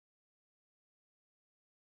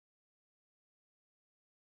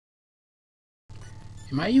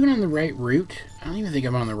Am I even on the right route? I don't even think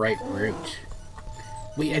I'm on the right route.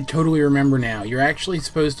 Wait, I totally remember now. You're actually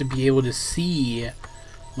supposed to be able to see,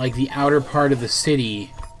 like, the outer part of the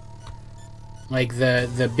city. Like,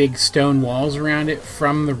 the big stone walls around it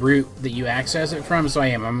from the route that you access it from. So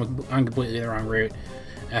I'm on completely the wrong route.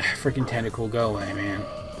 Freaking tentacle, go away, man.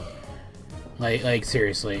 Like,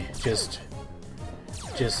 seriously. Just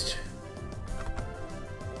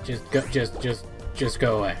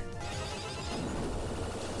go away.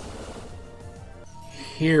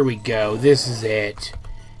 Here we go. This is it.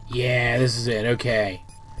 Yeah, this is it. Okay.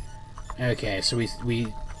 Okay, so we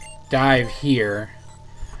dive here.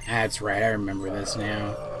 That's right. I remember this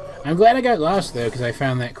now. I'm glad I got lost, though, because I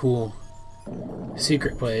found that cool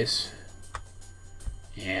secret place.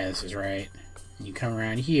 Yeah, this is right. You come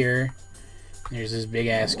around here, and there's this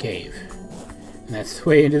big-ass cave. And that's the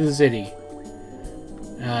way into the city.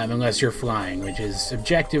 Unless you're flying, which is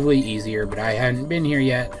objectively easier, but I hadn't been here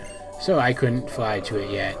yet. So I couldn't fly to it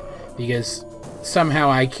yet, because somehow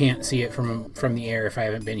I can't see it from the air if I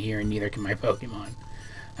haven't been here, and neither can my Pokemon.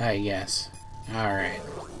 I guess. Alright.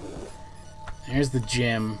 There's the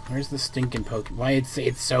gym. Where's the stinking Pokemon? Why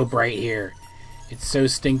it's so bright here? It's so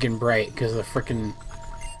stinking bright because of the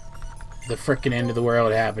frickin' end of the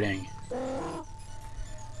world happening.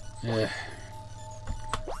 Ugh.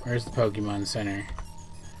 Where's the Pokemon Center?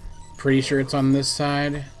 Pretty sure it's on this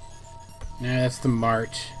side. No, that's the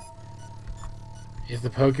Mart. Is the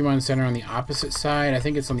Pokemon Center on the opposite side? I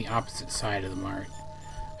think it's on the opposite side of the Mart.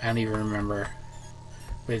 I don't even remember.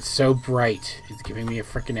 But it's so bright. It's giving me a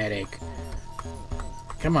frickin' headache.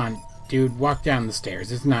 Come on, dude. Walk down the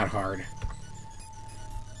stairs. It's not hard.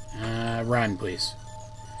 Run, please.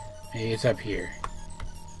 Maybe it's up here.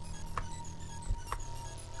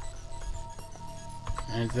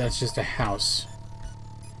 And that's just a house.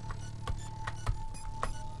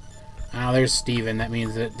 Oh, there's Steven. That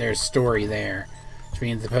means that there's story there. Which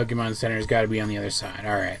means the Pokemon Center's got to be on the other side.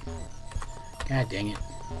 Alright. God dang it.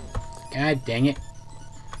 God dang it.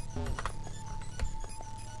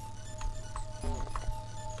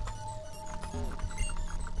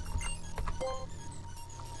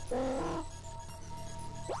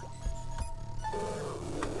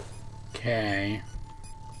 Okay.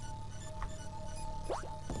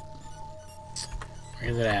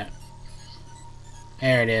 Where's it at?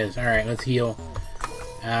 There it is. Alright, let's heal.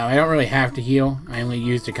 I don't really have to heal. I only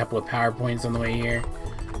used a couple of power points on the way here.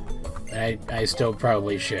 But I still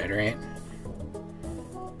probably should, right?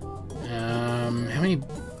 How many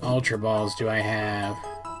Ultra Balls do I have?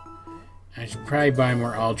 I should probably buy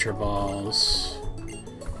more Ultra Balls.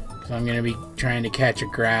 So I'm going to be trying to catch a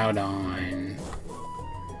Groudon.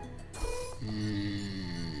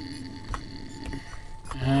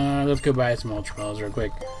 Let's go buy some Ultra Balls real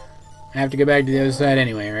quick. I have to go back to the other side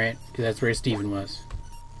anyway, right? Because that's where Steven was.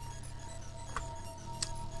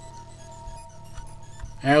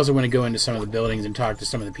 I also want to go into some of the buildings and talk to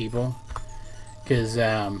some of the people. Because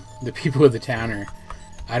the people of the town are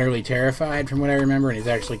utterly terrified from what I remember, and it's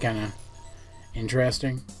actually kind of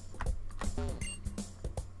interesting.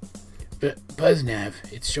 But Buzznav,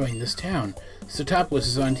 it's showing this town. Sotopoulos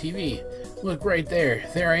is on TV. Look right there.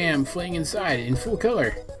 There I am, fleeing inside in full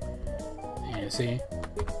color. Yeah, see?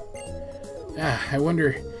 I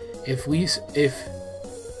wonder if Lissy's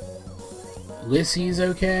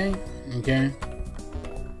okay? Okay.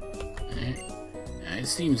 It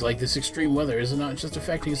seems like this extreme weather is not just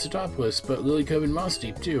affecting Sotopoulos, but Lilycove and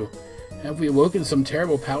Mossdeep, too. Have we awoken some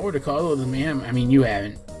terrible power to call the mayhem? I mean, you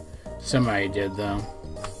haven't. Somebody did, though.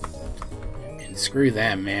 And screw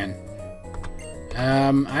them, man.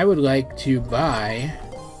 I would like to buy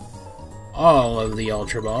all of the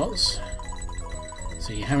Ultra Balls. Let's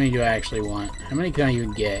see, how many do I actually want? How many can I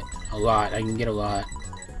even get? A lot. I can get a lot.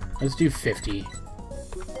 Let's do 50.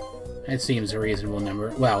 That seems a reasonable number.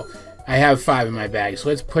 Well, I have 5 in my bag, so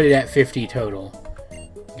let's put it at 50 total.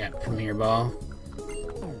 Got Premier Ball.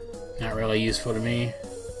 Not really useful to me.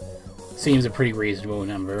 Seems a pretty reasonable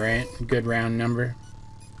number, right? Good round number.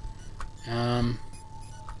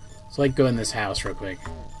 Let's like go in this house real quick.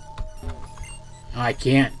 Oh, I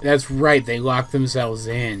can't. That's right, they locked themselves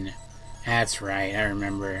in. That's right, I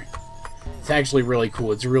remember. It's actually really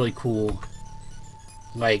cool. It's really cool.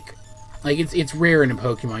 Like it's rare in a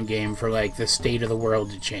Pokemon game for like the state of the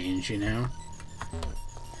world to change, you know?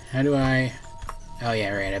 How do I... Oh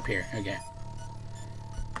yeah, right up here. Okay.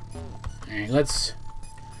 Alright, let's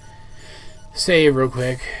save real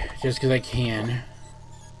quick, just because I can.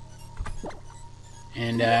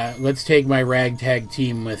 And let's take my ragtag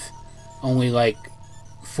team with only like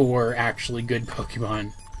 4 actually good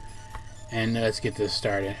Pokemon. And let's get this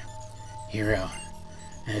started. Hiro,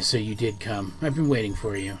 So you did come. I've been waiting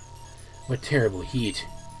for you. What terrible heat.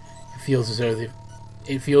 It feels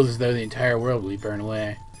as though the entire world will be burned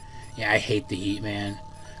away. Yeah, I hate the heat, man.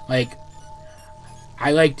 Like,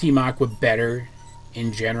 I like Team Aqua better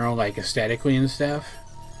in general, like aesthetically and stuff.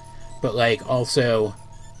 But like also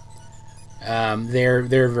their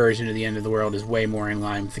version of the end of the world is way more in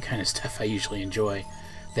line with the kind of stuff I usually enjoy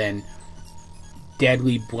than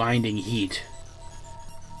deadly blinding heat.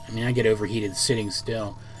 I mean, I get overheated sitting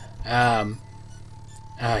still.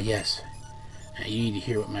 Yes. You need to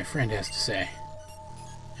hear what my friend has to say.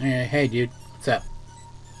 Hey, dude. What's up?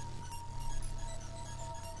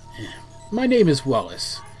 My name is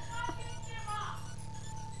Wallace.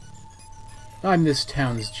 I'm this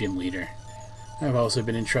town's gym leader. I've also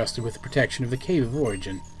been entrusted with the protection of the Cave of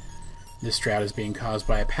Origin. This drought is being caused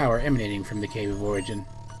by a power emanating from the Cave of Origin.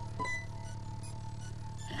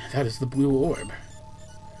 That is the blue orb.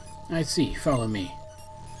 I see. Follow me.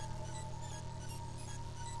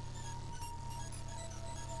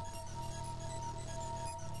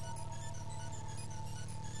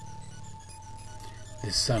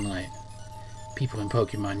 This sunlight. People in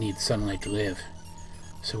Pokemon need sunlight to live.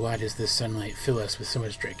 So why does this sunlight fill us with so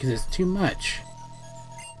much dread? Because it's too much.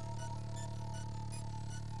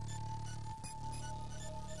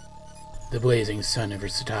 The blazing sun over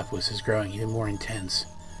Setopolis is growing even more intense.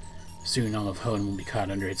 Soon all of Hoenn will be caught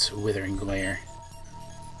under its withering glare.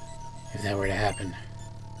 If that were to happen.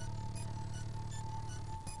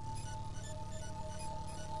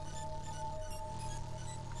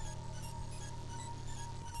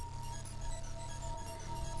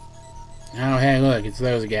 Oh, hey, look, it's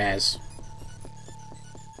those guys.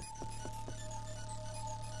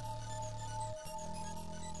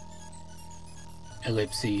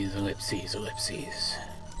 Ellipses, ellipses, ellipses.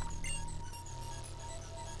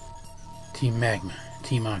 Team Magma,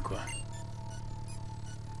 Team Aqua.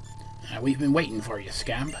 We've been waiting for you,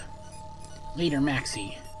 scamp. Leader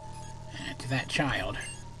Maxie. To that child.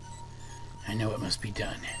 I know it must be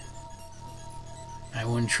done. I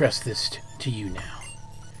will entrust this to you now.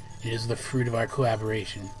 It is the fruit of our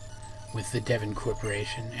collaboration with the Devon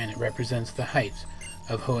Corporation, and it represents the heights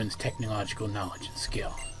of Hoenn's technological knowledge and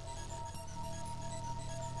skill.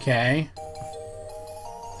 Okay.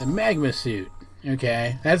 The magma suit.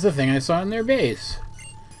 Okay. That's the thing I saw in their base.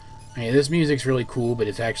 Okay, this music's really cool, but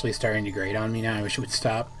it's actually starting to grate on me now. I wish it would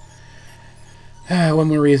stop. One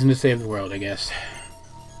more reason to save the world, I guess.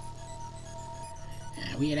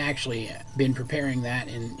 We had actually been preparing that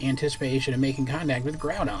in anticipation of making contact with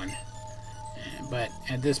Groudon. But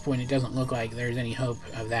at this point, it doesn't look like there's any hope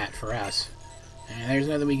of that for us. There's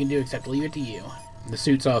nothing we can do except leave it to you. The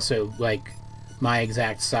suit's also, like, my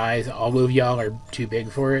exact size. All of y'all are too big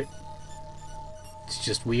for it. It's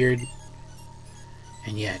just weird.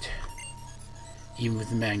 And yet, even with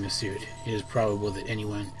the Magma suit, it is probable that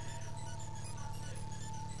anyone...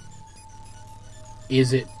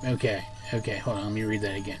 Is it... Okay. Okay, hold on, let me read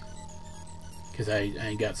that again. Because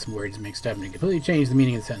I got some words mixed up and it completely changed the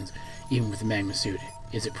meaning of the sentence. Even with the magma suit,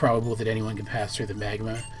 is it probable that anyone can pass through the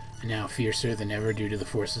magma, and now fiercer than ever due to the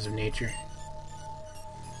forces of nature?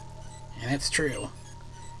 And that's true.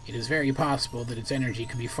 It is very possible that its energy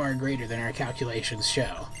could be far greater than our calculations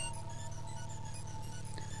show.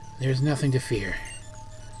 There is nothing to fear.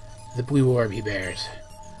 The blue orb he bears.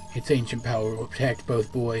 Its ancient power will protect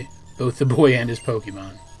both the boy and his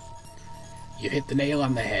Pokemon. You hit the nail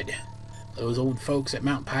on the head. Those old folks at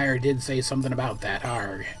Mount Pyre did say something about that,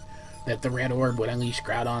 arg. That the red orb would unleash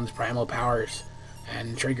Groudon's primal powers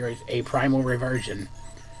and trigger a primal reversion,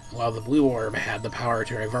 while the blue orb had the power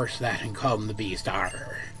to reverse that and calm the beast,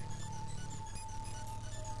 arg.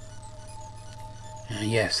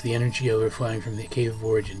 Yes, the energy overflowing from the Cave of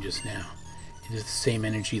Origin just now. It is the same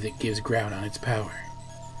energy that gives Groudon its power.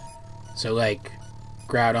 So, like,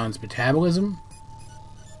 Groudon's metabolism?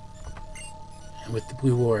 And with the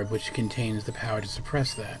blue orb, which contains the power to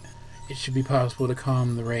suppress that, it should be possible to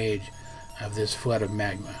calm the rage of this flood of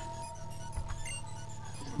magma.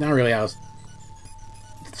 Not really how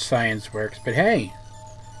science works, but hey,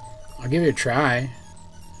 I'll give it a try.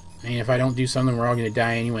 I mean, if I don't do something, we're all going to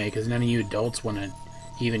die anyway, because none of you adults want to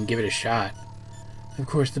even give it a shot. Of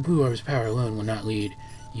course, the blue orb's power alone will not lead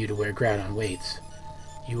you to where Groudon waits.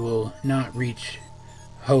 You will not reach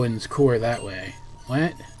Hoenn's core that way.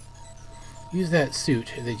 What? Use that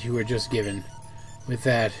suit that you were just given. With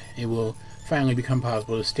that, it will finally become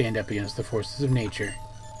possible to stand up against the forces of nature.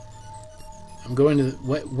 I'm going to the...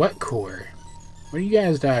 What core? What are you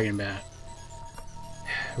guys talking about?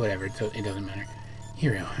 Whatever, it doesn't matter.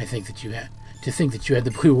 Hiro, I think that you had... To think that you had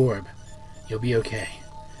the blue orb. You'll be okay.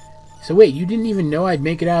 So wait, you didn't even know I'd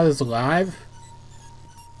make it out of this alive?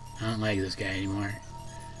 I don't like this guy anymore.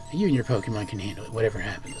 You and your Pokemon can handle it, whatever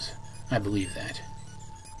happens. I believe that.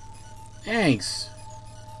 Thanks!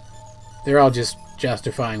 They're all just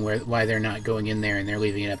justifying why they're not going in there, and they're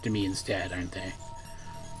leaving it up to me instead, aren't they?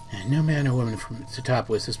 And no man or woman from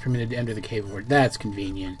Setopolis is permitted to enter the cave ward. That's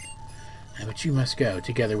convenient. But you must go,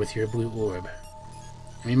 together with your blue orb.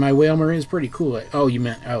 I mean, my Wailmer is pretty cool. Oh, you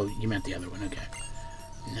meant the other one, okay.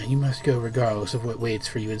 Now, you must go regardless of what waits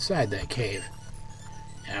for you inside that cave.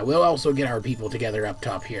 We'll also get our people together up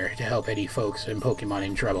top here to help any folks and Pokemon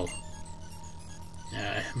in trouble.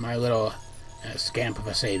 My little scamp of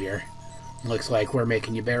a savior. Looks like we're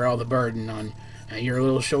making you bear all the burden on your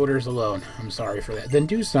little shoulders alone. I'm sorry for that. Then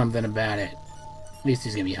do something about it. At least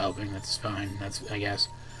he's going to be helping. That's fine. That's, I guess.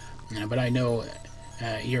 But I know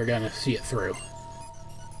you're going to see it through.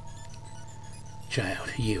 Child,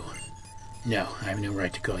 you. No, I have no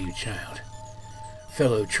right to call you child.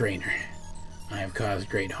 Fellow trainer. I have caused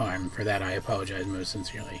great harm. For that I apologize most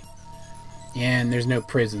sincerely. And there's no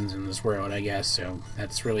prisons in this world, I guess, so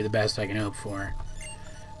that's really the best I can hope for.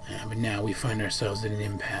 But now we find ourselves in an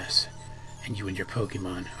impasse, and you and your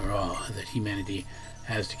Pokemon are all that humanity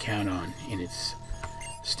has to count on in its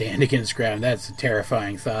stand against Groudon. That's a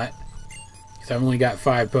terrifying thought. Because I've only got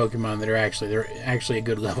 5 Pokemon that are actually a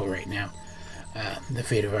good level right now. The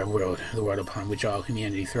fate of our world, the world upon which all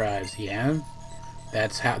humanity thrives. Yeah,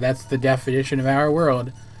 that's the definition of our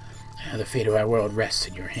world. The fate of our world rests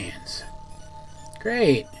in your hands.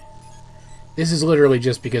 Great. This is literally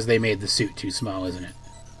just because they made the suit too small, isn't it?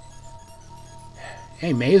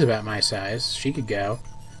 Hey, May's about my size. She could go.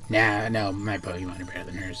 Nah, no, my Pokemon are better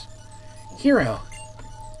than hers. Hiro,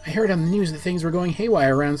 I heard on the news that things were going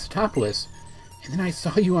haywire around Setopolis, and then I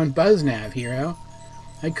saw you on BuzzNav, Hiro.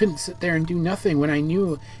 I couldn't sit there and do nothing when I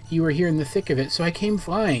knew you were here in the thick of it, so I came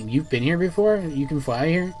flying. You've been here before? You can fly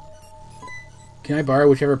here? Can I borrow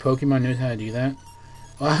whichever Pokemon knows how to do that?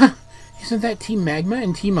 What? Isn't that Team Magma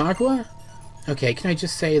and Team Aqua? Okay, can I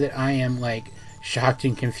just say that I am, like, shocked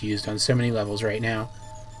and confused on so many levels right now.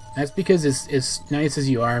 That's because as nice as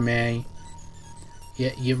you are, May,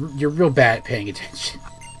 you're real bad at paying attention.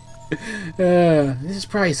 This is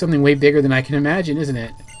probably something way bigger than I can imagine, isn't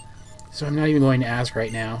it? So I'm not even going to ask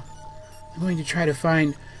right now. I'm going to try to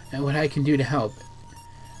find what I can do to help.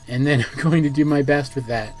 And then I'm going to do my best with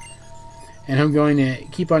that. And I'm going to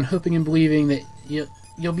keep on hoping and believing that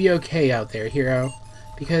you'll be okay out there, Hiro.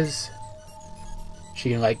 Because she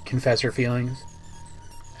can, like, confess her feelings.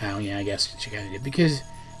 Oh, yeah, I guess she kind of did. Because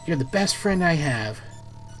you're the best friend I have.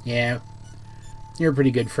 Yeah, you're a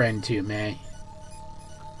pretty good friend, too, May.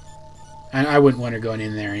 I wouldn't want her going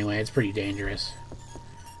in there anyway. It's pretty dangerous.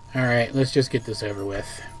 Alright, let's just get this over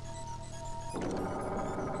with.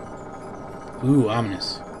 Ooh,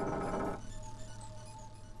 ominous.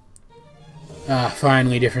 Ah,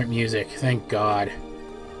 finally different music. Thank God.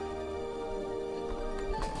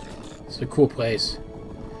 It's a cool place.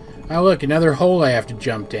 Oh, look, another hole I have to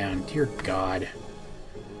jump down. Dear God.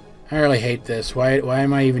 I really hate this. Why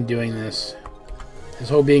am I even doing this? This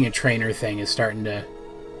whole being a trainer thing is starting to...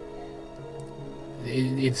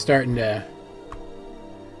 It's starting to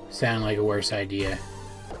sound like a worse idea.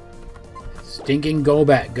 Stinking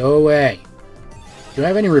Golbat, go away. Do I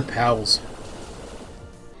have any repels?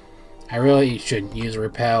 I really shouldn't use a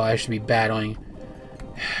repel. I should be battling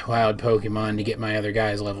wild Pokemon to get my other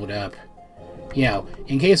guys leveled up. You know,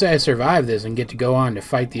 in case I survive this and get to go on to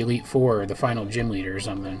fight the Elite Four or the final gym leader or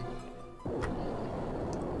something.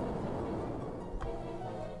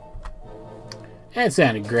 That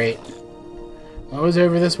sounded great. What was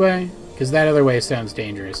over this way? Because that other way sounds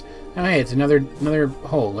dangerous. Oh, hey, it's another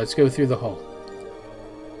hole. Let's go through the hole.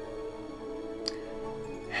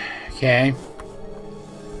 Okay.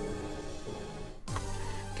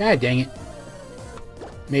 God dang it.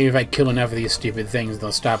 Maybe if I kill enough of these stupid things,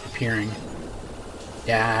 they'll stop appearing.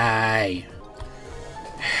 Die.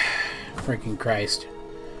 Freaking Christ.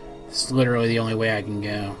 This is literally the only way I can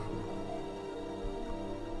go.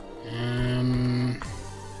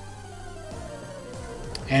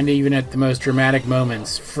 And even at the most dramatic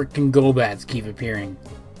moments, freaking Golbats keep appearing.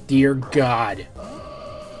 Dear God.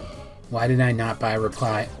 Why did I not buy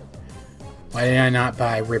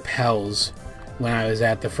repels when I was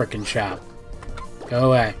at the frickin' shop? Go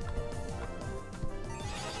away.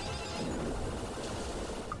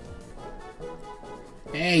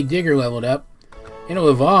 Hey, Digger leveled up. It'll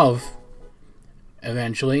evolve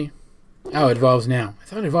eventually. Oh, it evolves now. I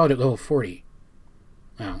thought it evolved at level 40.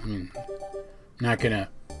 Well, I mean, I'm not gonna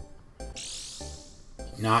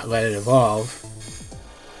not let it evolve.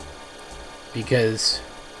 Because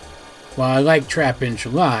while I like Trapinch a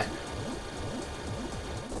lot,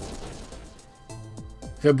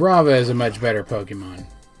 Vibrava is a much better Pokemon.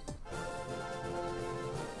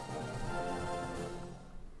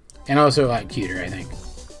 And also a lot cuter, I think.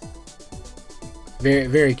 Very,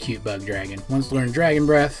 very cute bug dragon. Wants to learn Dragon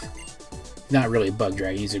Breath. Not really a bug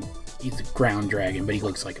dragon. He's a ground dragon, but he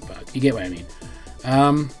looks like a bug. You get what I mean.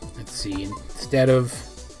 Let's see. Instead of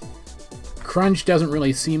Crunch, doesn't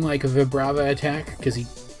really seem like a Vibrava attack because he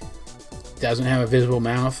doesn't have a visible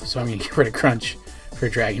mouth. So I'm gonna get rid of Crunch for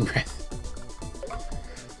Dragon Breath.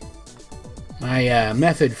 My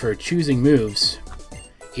method for choosing moves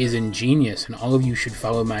is ingenious, and all of you should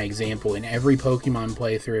follow my example in every Pokemon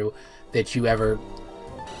playthrough that you ever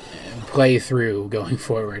play through going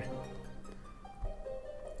forward.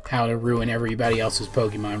 How to ruin everybody else's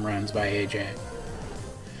Pokemon runs by AJ.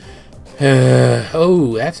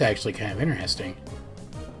 Oh, that's actually kind of interesting.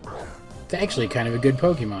 It's actually kind of a good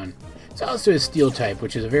Pokemon. It's also a Steel type,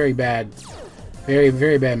 which is a very bad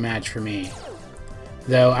match for me.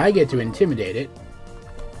 Though I get to intimidate it.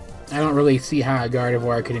 I don't really see how a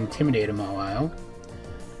Gardevoir could intimidate a Mawile.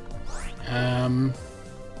 I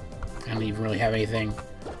don't even really have anything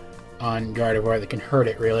on Gardevoir that can hurt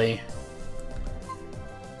it, really.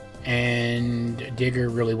 And Digger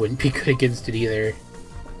really wouldn't be good against it either.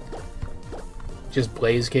 Just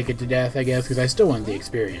Blaze Kick it to death, I guess, because I still want the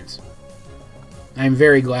experience. I'm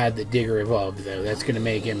very glad that Digger evolved, though. That's going to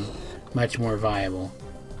make him much more viable.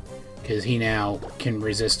 Because he now can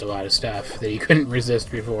resist a lot of stuff that he couldn't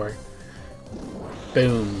resist before.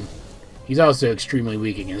 Boom. He's also extremely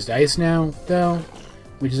weak against ice now, though,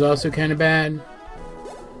 which is also kind of bad.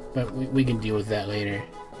 But we can deal with that later.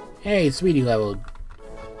 Hey, Sweetie leveled.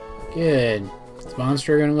 Good. Is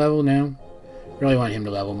Monster going to level now? Really want him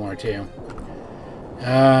to level more, too.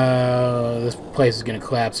 This place is going to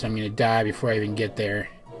collapse and I'm going to die before I even get there.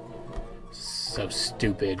 So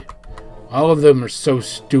stupid. All of them are so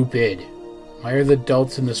stupid. Why are the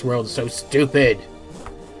adults in this world so stupid?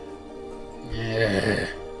 Ugh.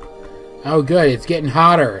 Oh good, it's getting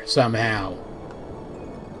hotter somehow.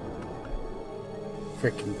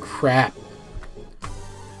 Freaking crap.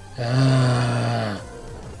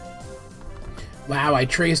 Wow, I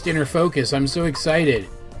traced inner focus. I'm so excited.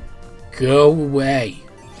 Go away.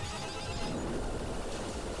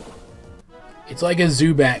 It's like a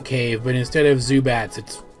Zubat cave, but instead of Zubats,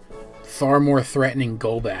 it's far more threatening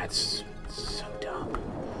Golbats. So dumb.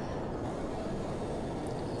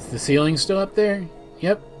 Is the ceiling still up there?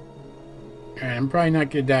 Yep. Alright, I'm probably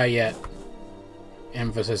not gonna die yet.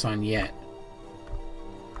 Emphasis on yet.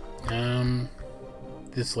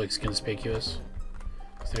 This looks conspicuous.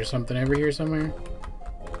 Is there something over here somewhere?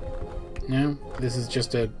 No? This is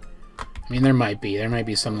just a... I mean, there might be. There might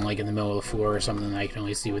be something like in the middle of the floor or something that I can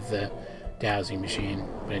only see with the dowsing machine.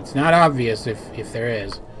 But it's not obvious if there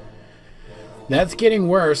is. That's getting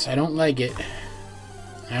worse. I don't like it.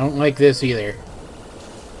 I don't like this either.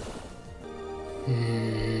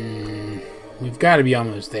 We've got to be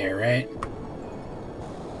almost there, right?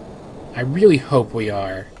 I really hope we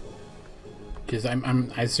are. Because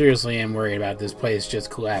I seriously am worried about this place just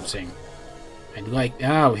collapsing. I'd like...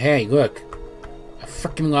 Oh, hey, look. A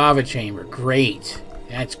freaking lava chamber. Great.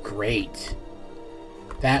 That's great.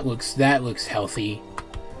 That looks healthy.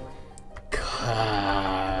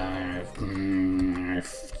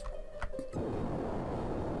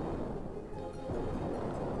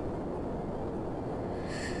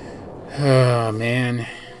 Oh, man.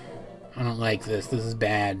 I don't like this. This is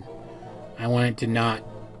bad. I want it to not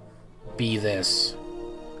be this.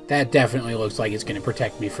 That definitely looks like it's going to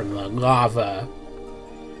protect me from the lava.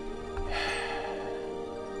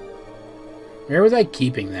 Where was I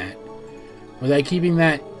keeping that? Was I keeping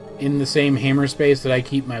that in the same hammer space that I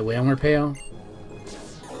keep my Whalmer pail?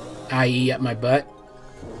 I.e. up my butt?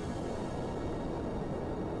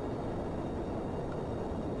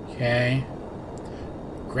 Okay.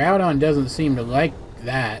 Groudon doesn't seem to like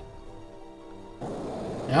that.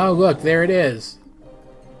 Oh, look, there it is.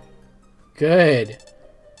 Good.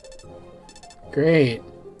 Great.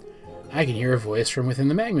 I can hear a voice from within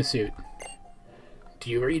the magma suit. Do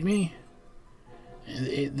you read me?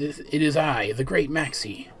 It is I, the Great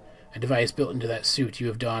Maxi. A device built into that suit you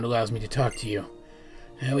have donned allows me to talk to you.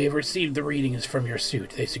 We have received the readings from your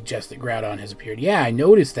suit. They suggest that Groudon has appeared. Yeah, I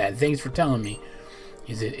noticed that. Thanks for telling me.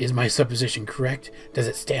 Is my supposition correct? Does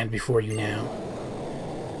it stand before you now?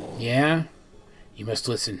 Yeah? You must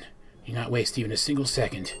listen. Do not waste even a single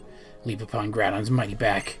second. Leap upon Groudon's mighty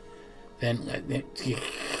back. Then...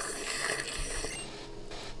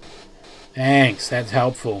 Thanks, that's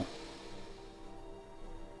helpful.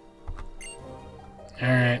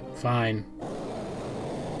 Alright, fine.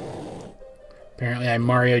 Apparently I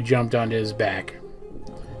Mario jumped onto his back.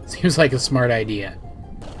 Seems like a smart idea.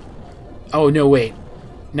 Oh, no, wait.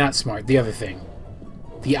 Not smart. The other thing.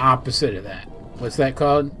 The opposite of that. What's that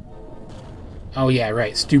called? Oh, yeah,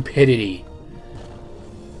 right. Stupidity.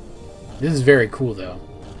 This is very cool, though.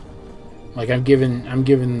 Like, I'm giving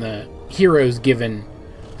the Hiro's given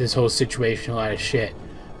this whole situation a lot of shit.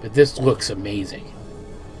 But this looks amazing.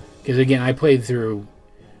 Because, again, I played through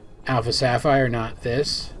Alpha Sapphire, not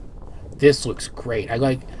this. This looks great. I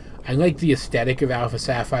like the aesthetic of Alpha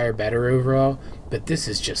Sapphire better overall, but this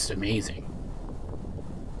is just amazing.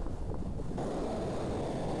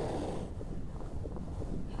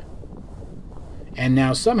 And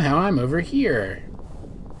now somehow I'm over here.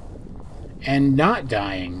 And not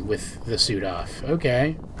dying with the suit off.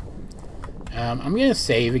 Okay. I'm going to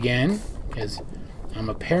save again, because I'm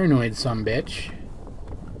a paranoid sumbitch.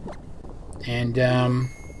 And,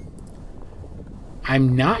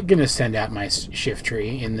 I'm not going to send out my shift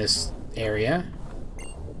tree in this area.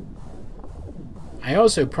 I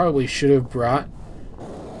also probably should have brought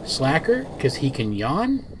Slacker, because he can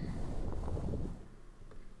yawn.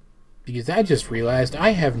 Because I just realized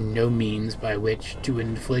I have no means by which to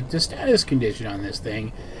inflict a status condition on this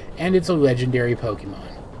thing, and it's a legendary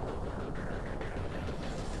Pokemon.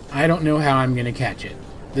 I don't know how I'm going to catch it.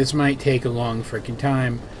 This might take a long frickin'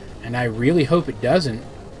 time, and I really hope it doesn't,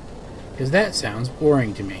 because that sounds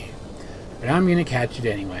boring to me. But I'm going to catch it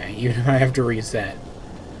anyway, even if I have to reset.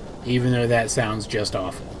 Even though that sounds just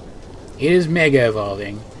awful. It is Mega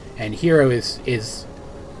Evolving, and Hiro is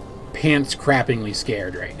pants-crappingly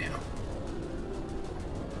scared right now.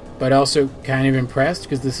 But also kind of impressed,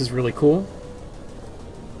 because this is really cool.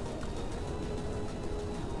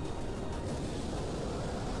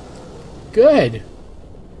 Good!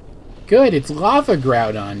 Good, it's Lava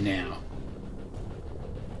Groudon now.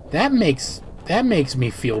 That makes me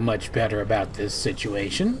feel much better about this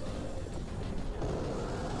situation.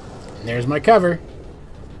 And there's my cover.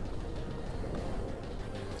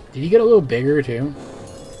 Did he get a little bigger too?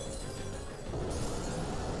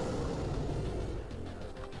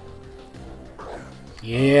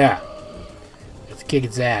 Yeah. Let's kick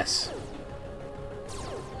its ass.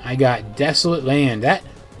 I got Desolate Land.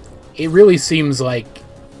 It really seems like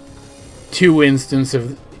two instances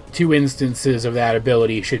of that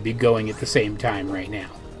ability should be going at the same time right now.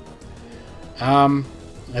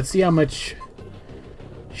 Let's see how much...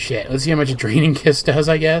 Shit, let's see how much a Draining Kiss does,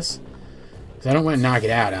 I guess. Because I don't want to knock it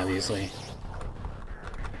out, obviously.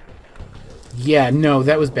 Yeah, no,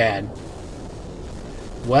 that was bad.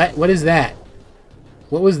 What? What is that?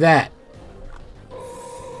 What was that?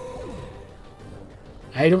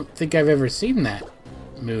 I don't think I've ever seen that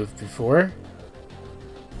move before.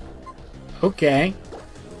 Okay.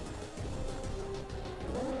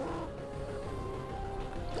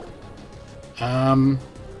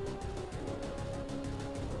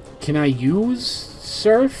 Can I use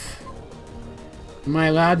Surf? Am I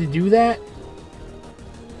allowed to do that?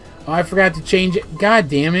 Oh, I forgot to change it. God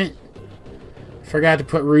damn it. Forgot to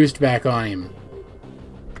put Roost back on him.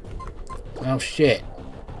 Oh, shit.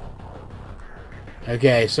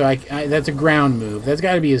 Okay, so that's a ground move. That's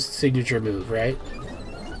got to be his signature move, right?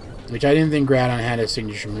 Which I didn't think Groudon had a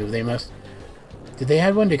signature move. They must... Did they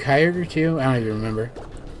add one to Kyogre too? I don't even remember.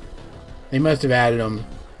 They must have added them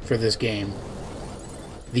for this game.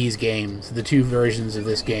 These games. The two versions of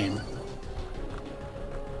this game.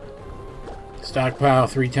 Stockpile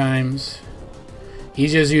 3 times.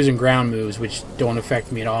 He's just using ground moves, which don't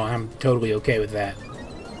affect me at all. I'm totally okay with that.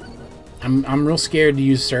 I'm real scared to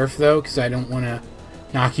use Surf, though, because I don't want to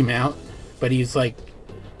knock him out. But he's, like,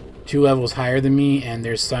 2 levels higher than me, and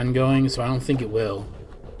there's Sun going, so I don't think it will.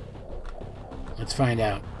 Let's find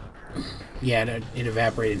out. Yeah, it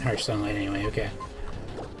evaporated in harsh sunlight anyway, okay.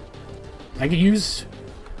 I could use...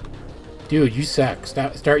 Dude, you suck.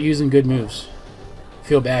 Start using good moves.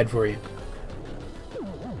 Feel bad for you.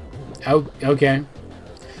 Oh, okay.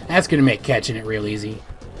 That's gonna make catching it real easy.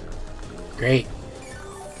 Great.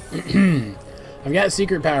 I've got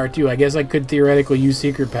Secret Power too. I guess I could theoretically use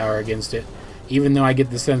Secret Power against it. Even though I get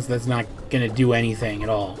the sense that's not gonna do anything at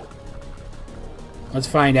all. Let's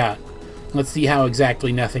find out. Let's see how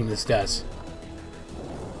exactly nothing this does.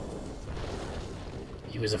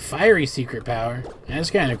 It was a fiery Secret Power.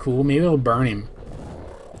 That's kind of cool. Maybe it'll burn him.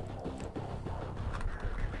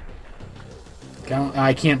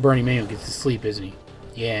 I can't burn him anyway. He gets to sleep, isn't he?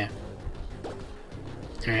 Yeah.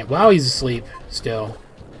 Alright, while he's asleep, still,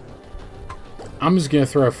 I'm just going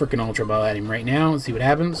to throw a frickin' Ultra Ball at him right now and see what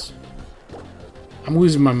happens. I'm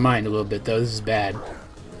losing my mind a little bit, though. This is bad.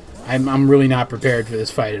 I'm really not prepared for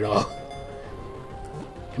this fight at all.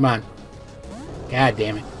 Come on. God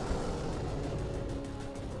damn it.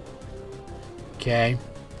 Okay.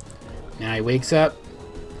 Now he wakes up.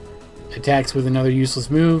 attacks with another useless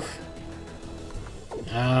move.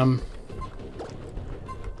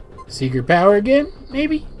 Secret power again?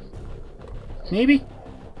 Maybe? Maybe?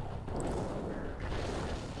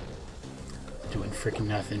 Doing freaking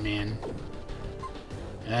nothing, man.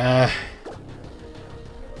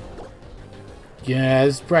 Yeah,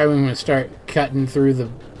 this is probably when I'm going to start cutting through the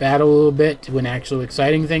battle a little bit when actual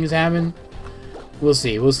exciting things happen. We'll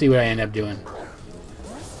see. We'll see what I end up doing.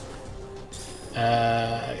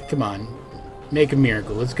 Come on. Make a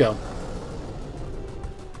miracle. Let's go.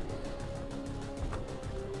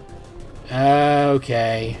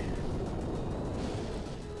 Okay.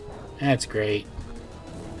 That's great.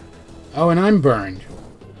 Oh, and I'm burned.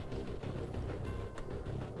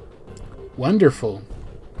 Wonderful.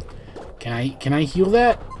 Can I heal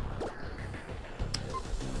that?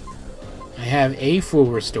 I have a full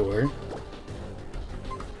restore.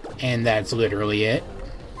 And that's literally it.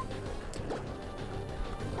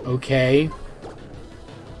 Okay.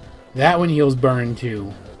 That one heals burn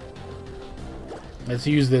too. Let's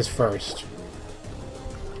use this first.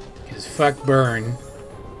 Because fuck burn.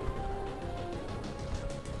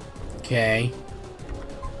 Okay.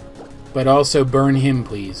 But also burn him,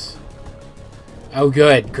 please. Oh,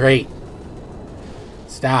 good. Great.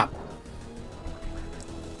 Stop.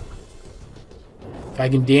 If I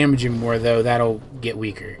can damage him more, though, that'll get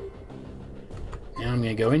weaker. Now I'm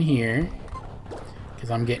going to go in here.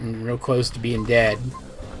 Because I'm getting real close to being dead.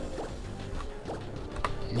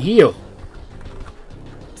 And heal.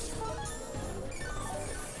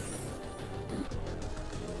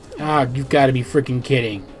 Ah, you've got to be freaking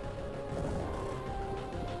kidding.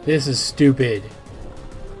 This is stupid.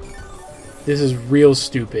 This is real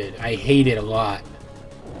stupid. I hate it a lot.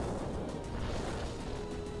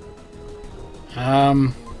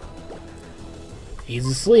 He's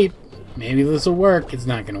asleep. Maybe this will work. It's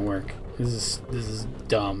not gonna work. This is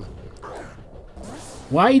dumb.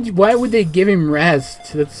 Why would they give him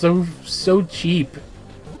rest? That's so cheap.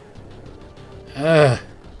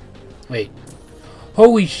 Wait.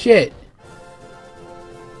 Holy shit.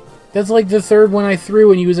 That's like the third one I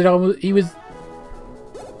threw and he was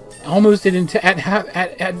almost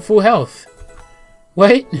at full health.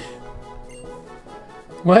 What?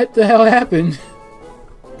 What the hell happened?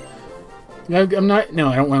 I'm not. No,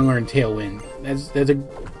 I don't want to learn Tailwind.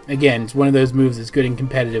 Again, it's one of those moves that's good and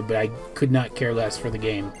competitive, but I could not care less for the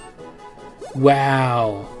game.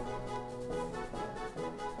 Wow.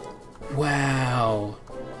 Wow.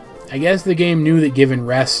 I guess the game knew that giving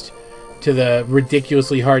rest to the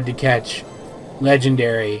ridiculously hard to catch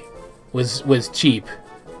legendary was cheap.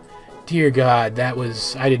 Dear God,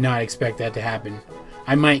 I did not expect that to happen.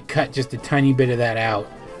 I might cut just a tiny bit of that out,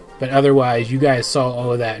 but otherwise, you guys saw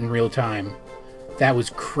all of that in real time. That was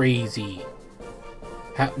crazy.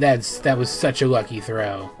 That was such a lucky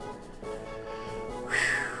throw.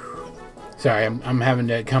 Whew. Sorry, I'm having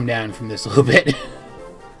to come down from this a little bit.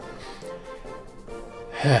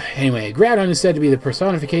 Anyway, Groudon is said to be the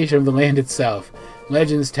personification of the land itself.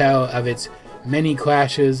 Legends tell of its many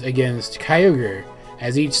clashes against Kyogre,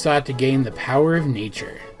 as each sought to gain the power of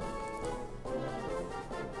nature.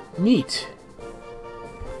 Neat.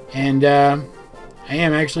 And, I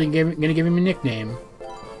am actually going to give him a nickname.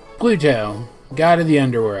 Pluto, God of the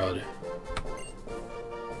Underworld.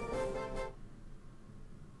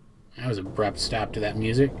 That was an abrupt stop to that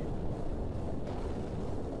music.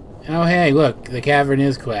 Oh, hey, look, the cavern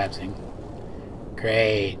is collapsing.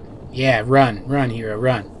 Great. Yeah, run, Hiro,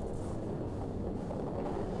 run.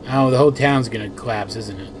 Oh, the whole town's gonna collapse,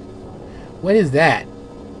 isn't it? What is that?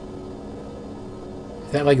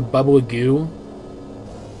 Is that like a bubble of goo?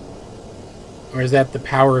 Or is that the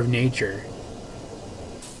power of nature?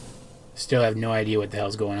 Still have no idea what the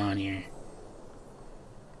hell's going on here.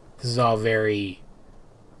 This is all very,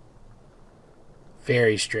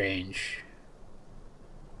 very strange.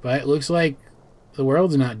 But it looks like the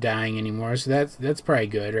world's not dying anymore, so that's probably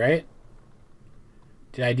good, right?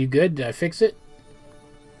 Did I do good? Did I fix it?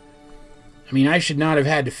 I mean, I should not have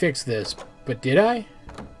had to fix this, but did I?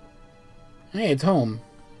 Hey, it's home.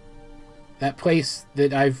 That place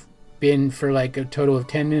that I've been for like a total of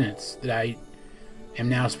 10 minutes that I am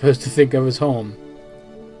now supposed to think of as home.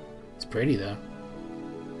 It's pretty, though.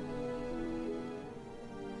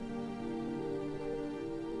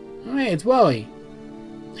 Oh, hey, it's Wally.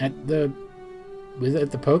 Was it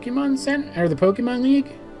at the Pokemon Center? Or the Pokemon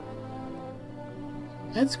League?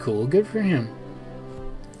 That's cool. Good for him.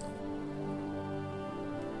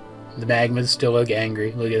 The Magmas still look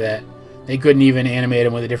angry. Look at that. They couldn't even animate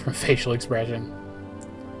him with a different facial expression.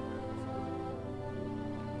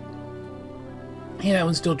 Hey, that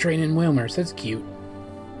one's still training Wilmers. That's cute.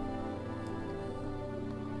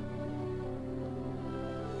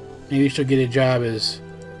 Maybe she'll get a job as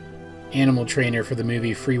animal trainer for the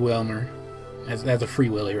movie Free Wilmer. That's a Free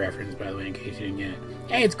Willy reference, by the way, in case you didn't get it.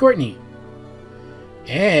 Hey, it's Courtney!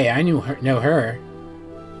 Hey, I know her.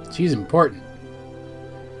 She's important.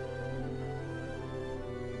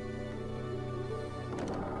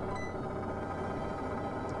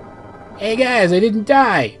 Hey guys, I didn't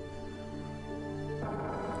die!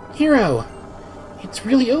 Hiro! It's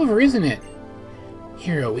really over, isn't it?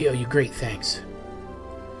 Hiro, we owe you great thanks.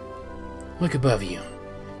 Look above you.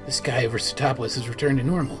 The sky over Setopolis has returned to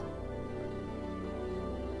normal.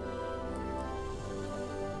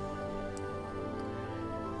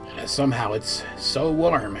 Somehow it's so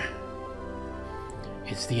warm.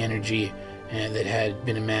 It's the energy that had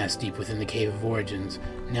been amassed deep within the Cave of Origins,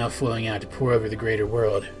 now flowing out to pour over the greater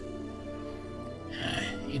world.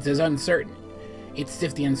 It's as uncertain. It's as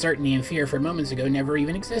if the uncertainty and fear from moments ago never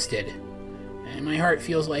even existed. And my heart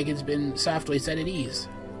feels like it's been softly set at ease.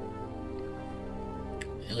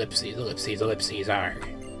 Ellipses, ellipses, ellipses, arg.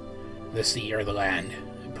 The sea or the land,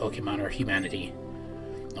 Pokemon or humanity.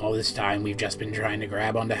 All this time we've just been trying to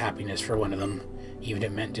grab onto happiness for one of them, even if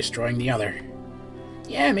it meant destroying the other.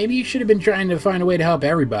 Yeah, maybe you should have been trying to find a way to help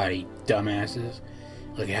everybody, dumbasses.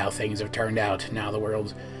 Look at how things have turned out. Now the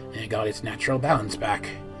world's got its natural balance back.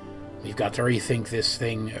 We've got to rethink this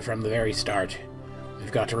thing from the very start.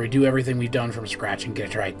 We've got to redo everything we've done from scratch and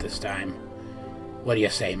get it right this time. What do you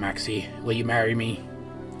say, Maxie? Will you marry me?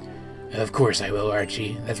 Of course I will,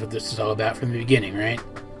 Archie. That's what this is all about from the beginning, right?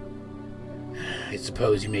 I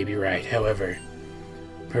suppose you may be right. However,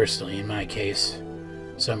 personally, in my case,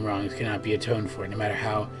 some wrongs cannot be atoned for, no matter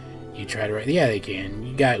how you try to right. Yeah, they can.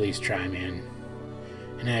 You gotta at least try, man.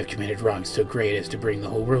 And I have committed wrongs so great as to bring the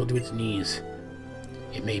whole world to its knees.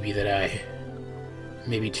 It may be that it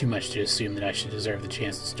may be too much to assume that I should deserve the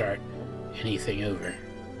chance to start anything over.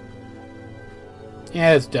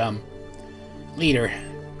 Yeah, that's dumb. Leader,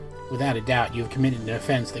 without a doubt, you have committed an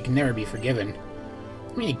offense that can never be forgiven.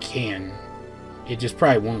 I mean, it can. It just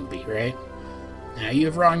probably won't be, right? Now, you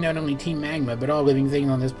have wronged not only Team Magma, but all living things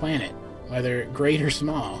on this planet, whether great or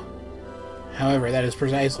small. However, that is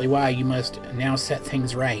precisely why you must now set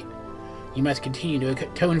things right. You must continue to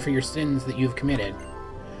atone for your sins that you have committed,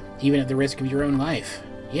 even at the risk of your own life.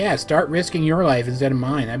 Yeah, start risking your life instead of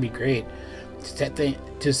mine. That'd be great.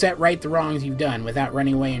 To set right the wrongs you've done without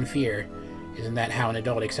running away in fear. Isn't that how an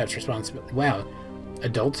adult accepts responsibility? Wow,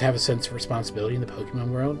 adults have a sense of responsibility in the Pokemon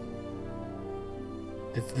world?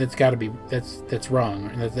 That's gotta be... That's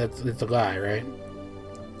wrong. That's a lie, right?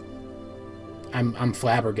 I'm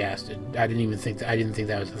flabbergasted. I didn't think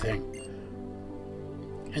that was the thing.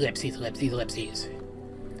 Ellipses, ellipses, ellipses.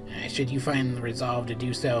 Should you find the resolve to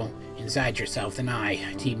do so inside yourself, then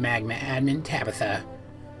I, Team Magma Admin Tabitha,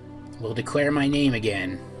 will declare my name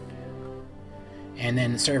again, and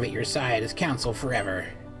then serve at your side as counsel forever.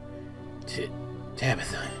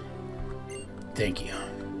 Tabitha. Thank you.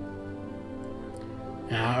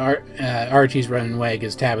 Archie's running away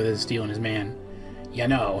because Tabitha's stealing his man. You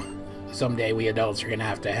know, someday we adults are going to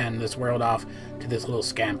have to hand this world off to this little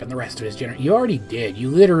scamp and the rest of his generation. You already did. You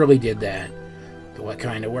literally did that. But what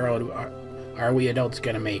kind of world are we adults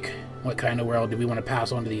going to make? What kind of world do we want to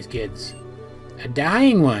pass on to these kids? A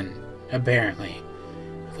dying one, apparently.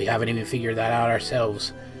 If we haven't even figured that out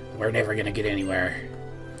ourselves, we're never going to get anywhere.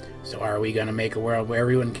 So are we going to make a world where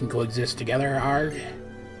everyone can coexist together, Arg?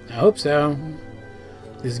 I hope so.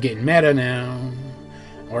 This is getting meta now.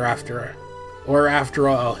 Or after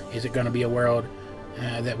all, is it going to be a world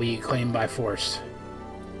that we claim by force?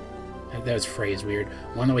 That was phrased weird.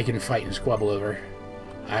 One that we can fight and squabble over.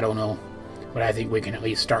 I don't know. But I think we can at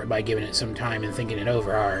least start by giving it some time and thinking it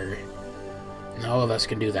over. Arg. And all of us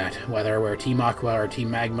can do that, whether we're Team Aqua or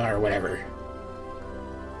Team Magma or whatever.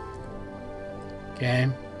 Okay.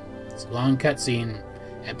 It's a long cutscene.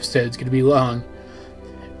 Episode's gonna be long.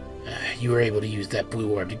 You were able to use that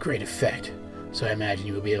blue orb to great effect, so I imagine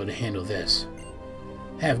you will be able to handle this.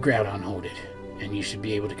 Have Groudon hold it, and you should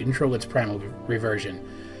be able to control its primal reversion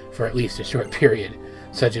for at least a short period,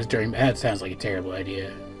 such as during... That sounds like a terrible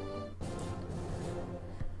idea.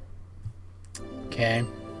 Okay.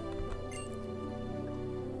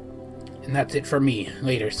 And that's it for me.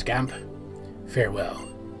 Later, scamp. Farewell.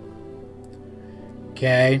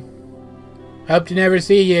 Okay. Hope to never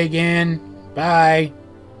see you again. Bye.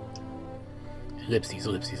 Ellipses,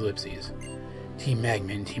 ellipses, ellipses. Team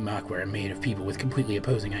Magma and Team Aqua are made of people with completely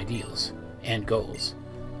opposing ideals and goals.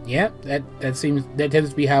 Yeah, that tends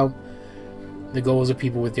to be how the goals of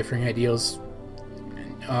people with differing ideals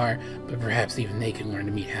are, but perhaps even they can learn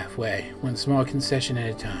to meet halfway, one small concession at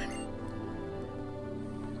a time.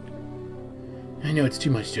 I know it's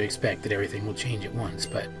too much to expect that everything will change at once,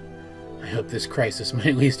 but I hope this crisis might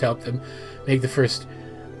at least help them make the first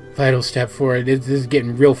vital step forward. This is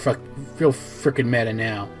getting real frickin' meta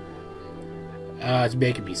now. It's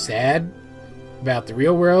making me sad about the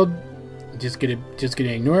real world. Just gonna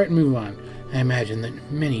ignore it and move on. I imagine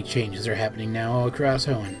that many changes are happening now all across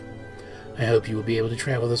Hoenn. I hope you will be able to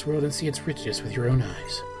travel this world and see its richness with your own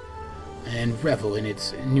eyes, and revel in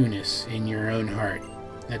its newness in your own heart.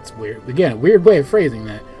 That's weird. Again, a weird way of phrasing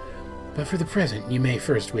that. But for the present, you may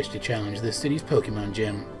first wish to challenge this city's Pokemon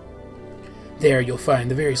Gym. There you'll find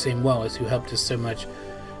the very same Wallace who helped us so much.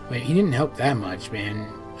 Wait, he didn't help that much,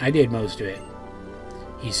 man. I did most of it.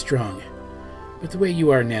 He's strong. But the way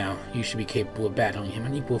you are now, you should be capable of battling him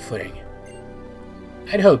on equal footing.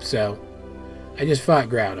 I'd hope so. I just fought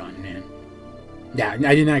Groudon, man. Nah,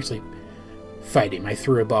 I didn't actually fight him. I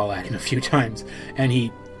threw a ball at him a few times, and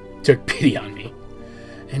he took pity on me.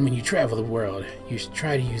 And when you travel the world, you should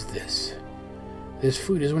try to use this. This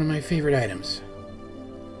flute is one of my favorite items.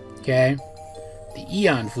 Okay? The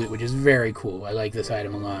Eon flute, which is very cool. I like this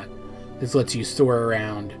item a lot. This lets you soar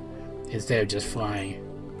around instead of just flying.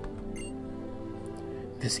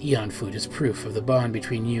 This Eon flute is proof of the bond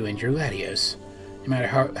between you and your Latios. No matter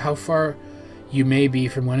how far you may be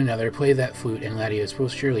from one another, play that flute and Latios will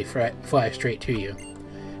surely fly straight to you.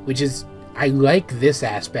 Which is... I like this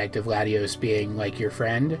aspect of Latios being like your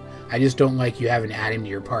friend. I just don't like you having to add him to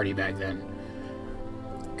your party back then.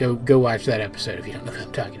 Go watch that episode if you don't know what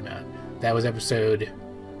I'm talking about. That was episode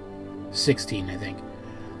 16, I think.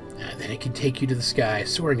 Then it can take you to the sky,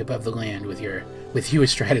 soaring above the land with you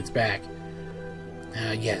astride its back.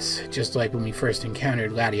 Yes, just like when we first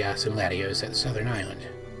encountered Latios and Latios at Southern Island.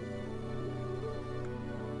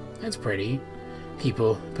 That's pretty.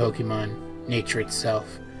 People, Pokemon, nature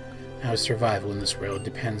itself. Our survival in this world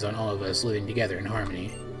depends on all of us living together in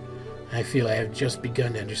harmony. I feel I have just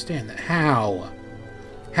begun to understand that. How?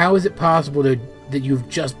 How is it possible that you've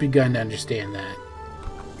just begun to understand that?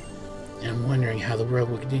 And I'm wondering how the world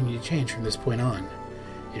will continue to change from this point on.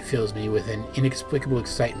 It fills me with an inexplicable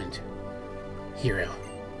excitement. Hiro,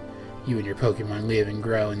 you and your Pokemon live and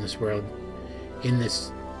grow in this world.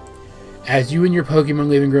 As you and your Pokemon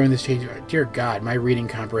live and grow in this change, dear God, my reading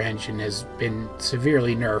comprehension has been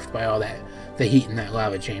severely nerfed by all the heat in that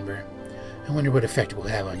lava chamber. I wonder what effect it will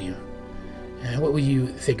have on you. What will you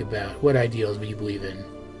think about? What ideals will you believe in?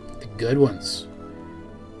 The good ones.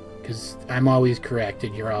 Because I'm always correct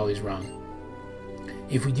and you're always wrong.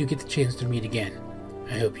 If we do get the chance to meet again,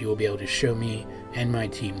 I hope you will be able to show me and my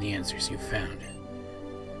team the answers you've found.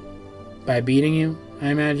 By beating you, I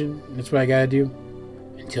imagine? That's what I gotta do?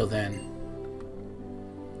 Until then.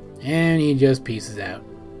 And he just pieces out.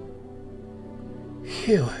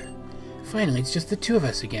 Phew. Finally, it's just the two of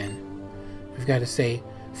us again. I've got to say,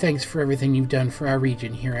 thanks for everything you've done for our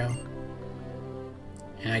region, Hiro.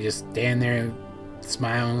 And I just stand there,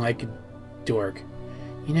 smiling like a dork.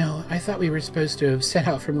 You know, I thought we were supposed to have set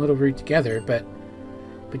out from Little Root together, but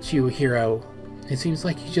you, Hiro, it seems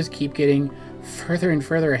like you just keep getting further and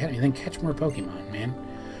further ahead and then catch more Pokemon, man.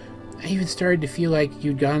 I even started to feel like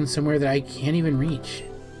you'd gone somewhere that I can't even reach.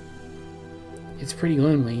 It's pretty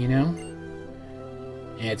lonely, you know?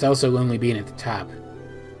 And it's also lonely being at the top.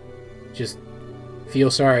 Just feel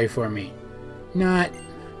sorry for me. Not...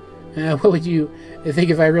 what would you think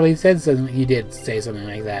if I really said something? You did say something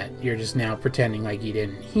like that. You're just now pretending like you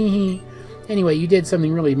didn't. Hee hee. Anyway, you did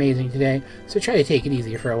something really amazing today, so try to take it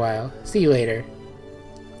easier for a while. See you later.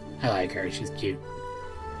 I like her. She's cute.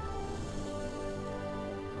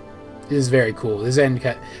 This is very cool. This end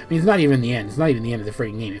cut... I mean, it's not even the end. It's not even the end of the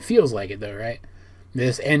freaking game. It feels like it, though, right?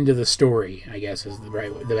 This end of the story, I guess, is the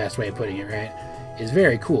best way of putting it, right? Is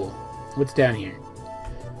very cool. What's down here?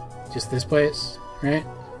 Just this place, right?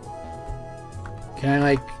 Can I,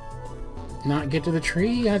 like, not get to the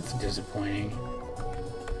tree? That's disappointing.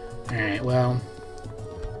 Alright, well...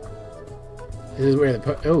 This is where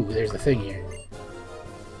the... Oh, there's the thing here.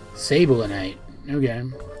 Sablenite. Okay.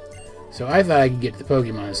 So I thought I could get to the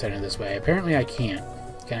Pokemon Center this way. Apparently I can't.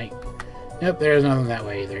 Can I... Nope, there's nothing that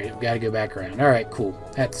way either. You've got to go back around. Alright, cool.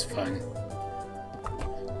 That's fun.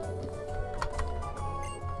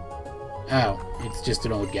 Oh, it's just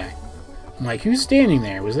an old guy. I'm like, who's standing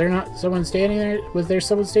there? Was there not someone standing there? Was there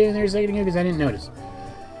someone standing there a second ago? Because I didn't notice.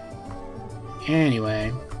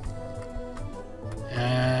 Anyway.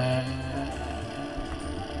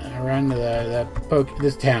 Run to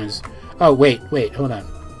this town is... Oh, wait, hold on.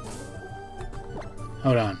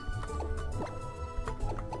 Hold on.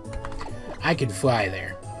 I can fly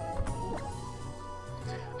there.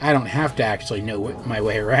 I don't have to actually know my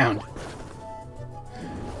way around.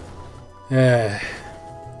 It's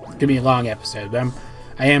gonna be a long episode, but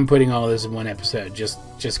I am putting all this in one episode, just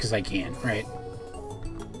because I can, right?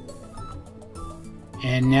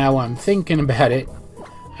 And now I'm thinking about it,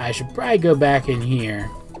 I should probably go back in here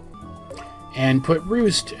and put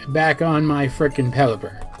Roost back on my frickin'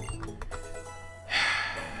 Pelipper.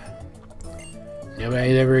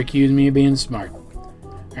 Nobody's ever accused me of being smart.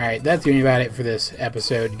 Alright, that's going to be about it for this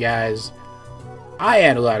episode, guys. I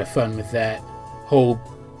had a lot of fun with that whole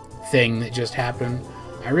thing that just happened.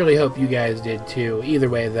 I really hope you guys did too. Either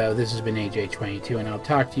way, though, this has been AJ22, and I'll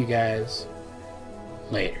talk to you guys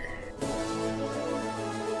later.